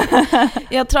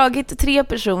 Jag har tagit 3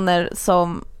 personer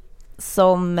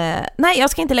som nej, jag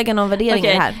ska inte lägga någon värdering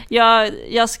i det här.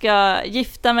 Jag ska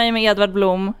gifta mig med Edvard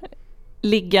Blom,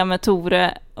 ligga med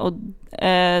Tore och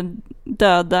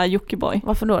döda Jockiboi.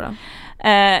 Varför då?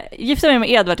 Gifta mig med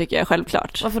Edvard tycker jag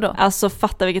självklart. Varför då? Alltså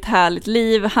fatta vilket härligt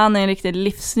liv. Han är en riktig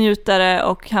livsnjutare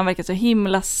och han verkar så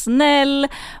himla snäll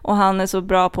och han är så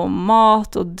bra på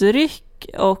mat och dryck.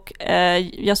 Och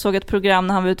jag såg ett program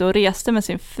när han var ute och reste med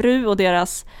sin fru och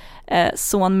deras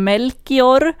son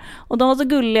Melchior, och de var så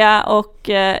gulliga, och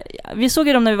vi såg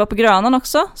ju dem när vi var på Grönan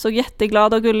också, såg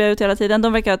jätteglada och gulliga ut hela tiden.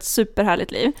 De verkar ha ett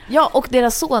superhärligt liv. Ja, och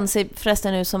deras son ser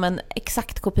förresten ut som en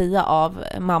exakt kopia av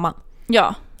mamman.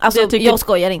 Ja, alltså jag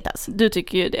skojar inte ens. Du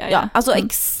tycker ju det. Ja, alltså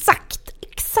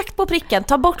exakt på pricken.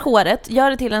 Ta bort håret, gör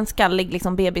det till en skallig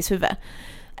liksom bebishuvud.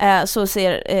 Så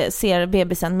ser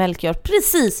bebisen Melchior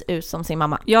precis ut som sin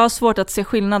mamma. Jag har svårt att se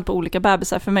skillnad på olika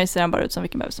bebisar. För mig ser han bara ut som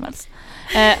vilken bebis som helst.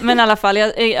 Men i alla fall,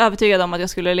 jag är övertygad om att jag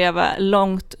skulle leva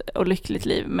långt och lyckligt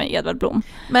liv med Edvard Blom.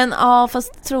 Men ja,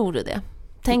 fast tror du det?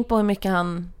 Tänk på hur mycket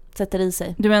han sätter i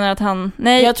sig. Du menar att han...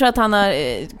 Nej. Jag tror att han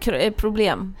har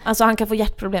problem. Alltså han kan få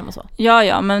hjärtproblem och så.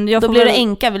 Ja, men jag då får blir det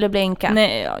änka, vill du bli änka?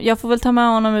 Nej, jag får väl ta med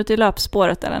honom ut i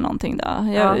löpspåret eller någonting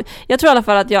då. Jag tror i alla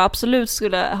fall att jag absolut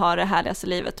skulle ha det härligaste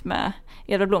livet med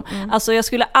Edvard Blom. Alltså jag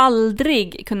skulle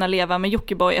aldrig kunna leva med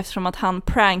Jockiboi eftersom att han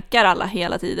prankar alla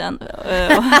hela tiden.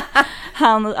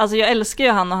 Alltså jag älskar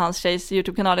ju han och hans tjejs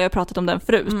YouTube-kanal. Jag har pratat om den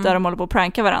förut, där de håller på att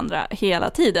pranka varandra hela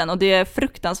tiden. Och det är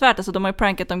fruktansvärt. Alltså de har ju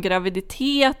prankat om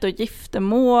graviditet och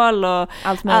giftermål och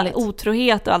allt möjligt.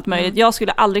 Otrohet och allt möjligt. Jag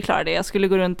skulle aldrig klara det. Jag skulle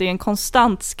gå runt i en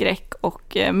konstant skräck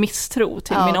och misstro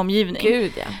till min omgivning.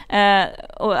 Gud, ja.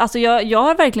 Och alltså jag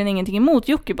har verkligen ingenting emot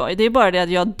Jockiboi. Det är bara det att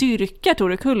jag dyrkar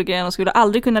Tore Kullgren och skulle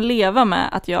aldrig kunna leva med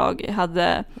att jag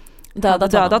hade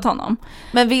dödat honom.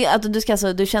 Men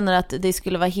du känner att det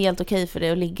skulle vara helt okej för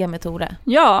dig att ligga med Tore?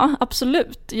 Ja,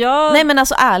 absolut. Nej, men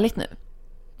alltså ärligt nu.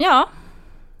 Ja.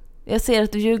 Jag ser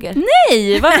att du ljuger.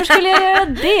 Nej, varför skulle jag göra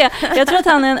det? Jag tror att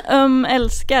han är en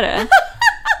älskare.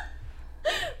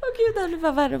 Gud, det blir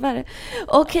bara värre och värre.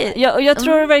 Okej. Jag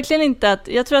tror verkligen inte att...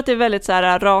 Jag tror att det är väldigt så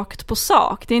här rakt på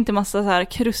sak. Det är inte massa så här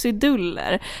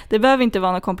krusiduller. Det behöver inte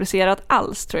vara något komplicerat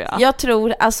alls, tror jag. Jag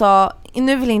tror, alltså...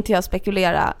 Nu vill inte jag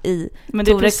spekulera i men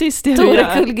det är precis det Tore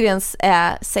Kullgrens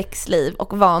sexliv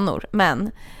och vanor.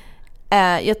 Men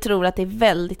jag tror att det är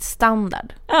väldigt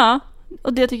standard. Ja,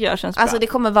 och det tycker jag känns bra. Alltså det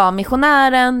kommer vara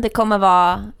missionären, det kommer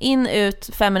vara in, ut,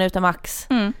 5 minuter max.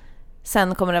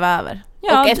 Sen kommer det vara över.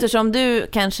 Ja, och eftersom du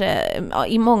kanske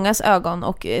i mångas ögon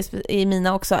och i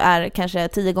mina också är kanske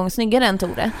 10 gånger snyggare än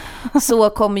Tore, så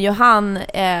kommer ju han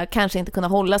kanske inte kunna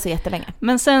hålla sig jättelänge.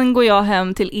 Men sen går jag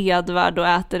hem till Edvard och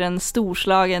äter en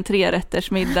storslagen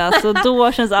 3-rättersmiddag, så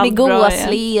då känns allt bra igen. Med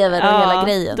gåslever och hela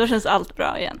grejen. Då känns allt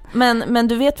bra igen. Men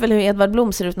du vet väl hur Edvard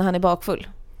Blom ser ut när han är bakfull?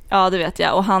 Ja, det vet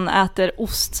jag. Och han äter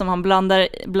ost som han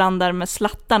blandar med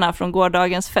slattarna från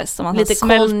gårdagens fest som han lite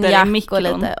smälter i mikron.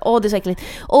 Och lite. Det är så äckligt.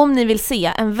 Om ni vill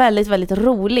se en väldigt, väldigt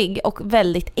rolig och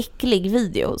väldigt äcklig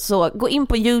video, så gå in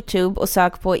på YouTube och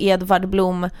sök på Edvard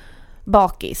Blom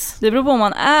bakis. Det beror på om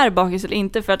man är bakis eller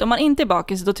inte, för att om man inte är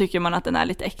bakis då tycker man att den är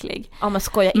lite äcklig. Ja, men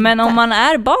skoja inte. Men om man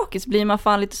är bakis blir man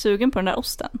fan lite sugen på den där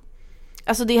osten.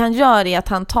 Alltså det han gör är att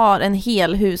han tar en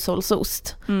hel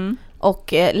hushållsost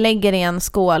och lägger i en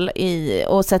skål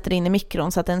och sätter in i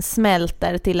mikron så att den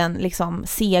smälter till en liksom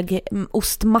seg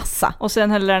ostmassa. Och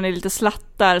sen häller han i lite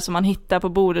slattar som man hittar på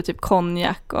bordet, typ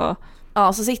konjak och...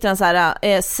 Ja, så sitter han så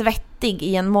här svettig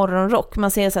i en morgonrock.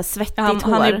 Man ser så här svettigt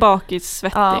hår. Han är bakis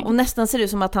svettig. Ja, och nästan ser det ut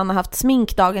som att han har haft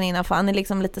smink dagen innan, för han är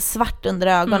liksom lite svart under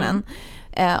ögonen.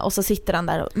 Och så sitter han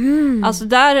där och... Alltså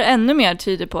där ännu mer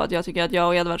tyder på att jag tycker att jag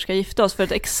och Edvard ska gifta oss, för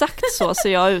att exakt så ser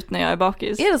jag ut när jag är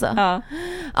bakis. Är det så? Ja.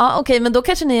 Ja, okej, men då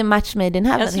kanske ni är match made in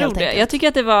heaven. Jag tror det. Jag tycker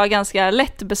att det var ganska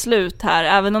lätt beslut här,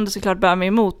 även om det såklart bär mig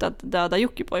emot att döda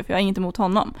Jockiboi, för jag är inte emot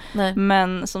honom. Nej.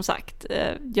 Men som sagt,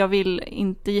 jag vill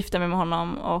inte gifta mig med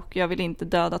honom och jag vill inte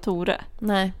döda Tore.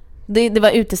 Nej. Det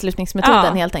var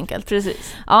uteslutningsmetoden helt enkelt.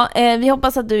 Precis. Ja, vi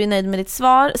hoppas att du är nöjd med ditt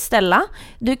svar, Stella.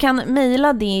 Du kan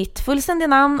mejla ditt fullständiga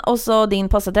namn och så din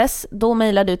postadress. Då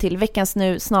mejlar du till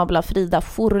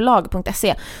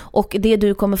veckansnu@fridaforlag.se. Och det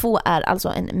du kommer få är alltså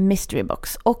en mystery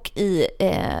box. Och i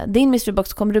din mystery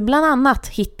box kommer du bland annat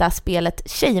hitta spelet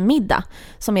Tjejmiddag,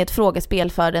 som är ett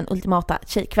frågespel för den ultimata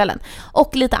tjejkvällen.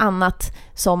 Och lite annat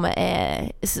som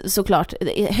såklart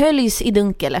höljs i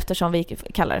dunkel, eftersom vi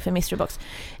kallar det för mystery box.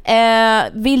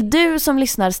 Vill du som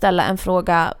lyssnar ställa en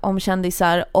fråga om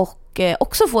kändisar och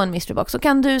också få en mystery box, så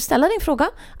kan du ställa din fråga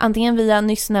antingen via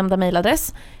nyss nämnda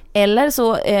mejladress, eller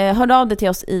så hör du av dig till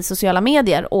oss i sociala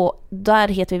medier, och där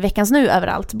heter vi Veckans Nu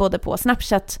överallt, både på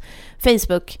Snapchat,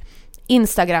 Facebook,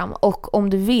 Instagram, och om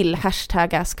du vill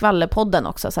hashtagga skvallerpodden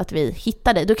också så att vi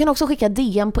hittar dig. Du kan också skicka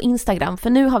DM på Instagram, för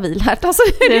nu har vi lärt oss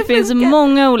det finns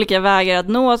många olika vägar att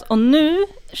nå oss, och nu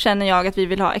känner jag att vi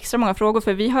vill ha extra många frågor,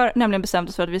 för vi har nämligen bestämt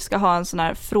oss för att vi ska ha en sån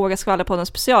här Fråga Skvallerpodden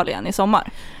special igen i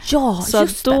sommar. Ja, så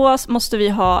just då måste vi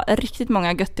ha riktigt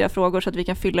många göttiga frågor så att vi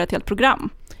kan fylla ett helt program.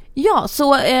 Ja,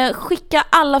 så skicka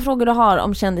alla frågor du har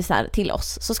om kändisar till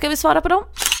oss, så ska vi svara på dem.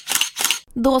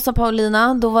 Då sa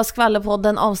Paulina, då var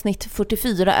Skvallerpodden avsnitt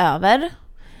 44 över.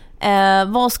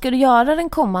 Vad ska du göra den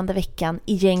kommande veckan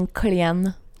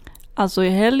egentligen? Alltså i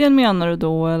helgen menar du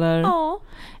då, eller? Ja.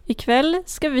 Ikväll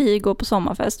ska vi gå på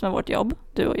sommarfest med vårt jobb,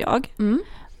 du och jag.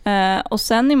 Och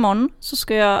sen imorgon så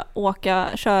ska jag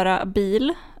köra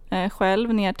bil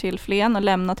själv ner till Flen och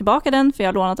lämna tillbaka den, för jag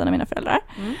har lånat den av mina föräldrar.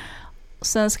 Och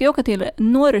sen ska jag åka till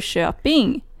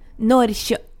Norrköping.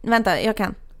 Vänta, jag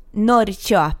kan.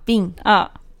 Norrköping. Ja.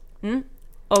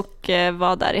 Och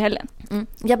var där i helgen.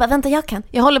 Jag bara, vänta,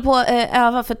 jag håller på att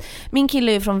öva, för att min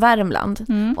kille är ju från Värmland.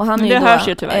 Och han är det ju hörs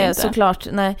ju tyvärr inte. Såklart,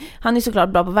 nej, han är såklart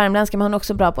bra på värmländska, men han är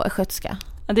också bra på östgötska.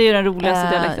 Det är ju den roligaste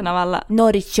dialekten av alla.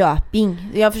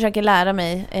 Norrköping. Jag försöker lära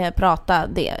mig prata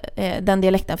den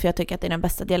dialekten, för jag tycker att det är den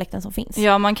bästa dialekten som finns.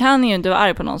 Ja, man kan ju inte vara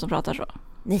arg på någon som pratar så.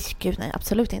 Nej, gud nej,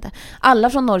 absolut inte. Alla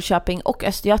från Norrköping och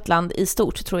Östergötland i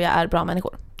stort tror jag är bra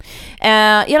människor.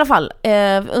 I alla fall,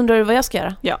 undrar du vad jag ska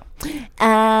göra? Ja.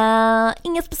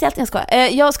 Inget speciellt jag ska.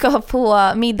 Jag ska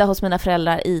på middag hos mina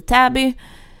föräldrar i Täby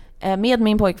med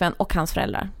min pojkvän och hans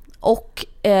föräldrar. Och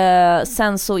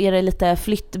sen så är det lite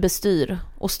flyttbestyr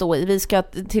att stå i. Vi ska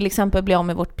till exempel bli av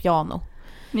med vårt piano.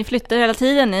 Ni flyttar hela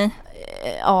tiden ni?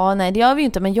 Ja, nej det gör vi ju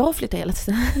inte, men jag flyttar hela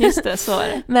tiden. Just det, så är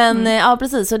det. Men ja,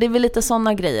 precis, så det är väl lite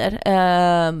sådana grejer.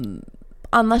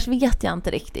 Annars vet jag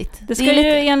inte riktigt. Det ska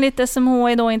ju enligt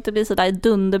SMHI då inte bli sådär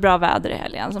dunderbra väder i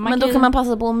helgen. Så men då kan man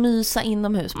passa på att mysa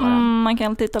inomhus bara. Man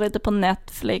kan titta lite på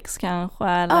Netflix kanske,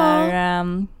 eller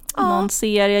någon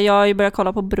serie. Jag har ju börjat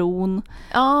kolla på Bron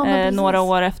några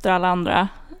år efter alla andra.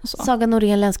 Så. Saga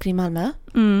Norén, Länskrim Malmö.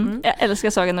 Jag älskar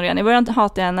Saga Norén. I början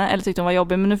hatade jag henne eller tyckte hon var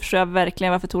jobbig, men nu förstår jag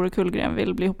verkligen varför Tore Kullgren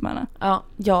vill bli ihop med henne. Ja,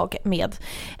 jag med.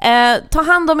 Ta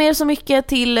hand om er så mycket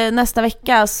till nästa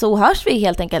vecka, så hörs vi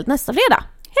helt enkelt nästa fredag.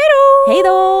 Hej då! Hej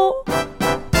då!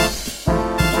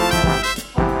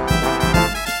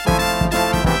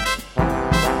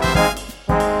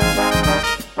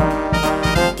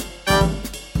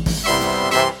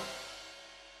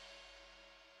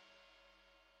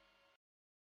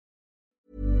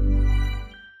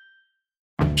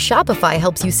 Shopify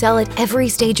helps you sell at every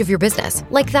stage of your business.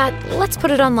 Like that, let's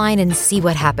put it online and see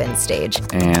what happens stage.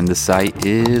 And the site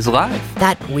is live.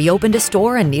 That we opened a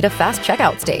store and need a fast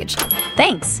checkout stage.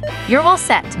 Thanks. You're all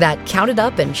set. That count it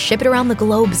up and ship it around the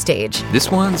globe stage. This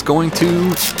one's going to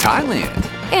Thailand.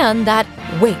 And that,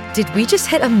 wait, did we just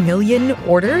hit 1 million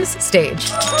orders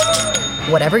stage?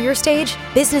 Whatever your stage,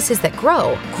 businesses that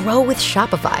grow with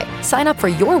Shopify. Sign up for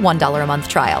your $1 a month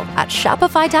trial at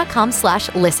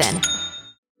shopify.com/listen.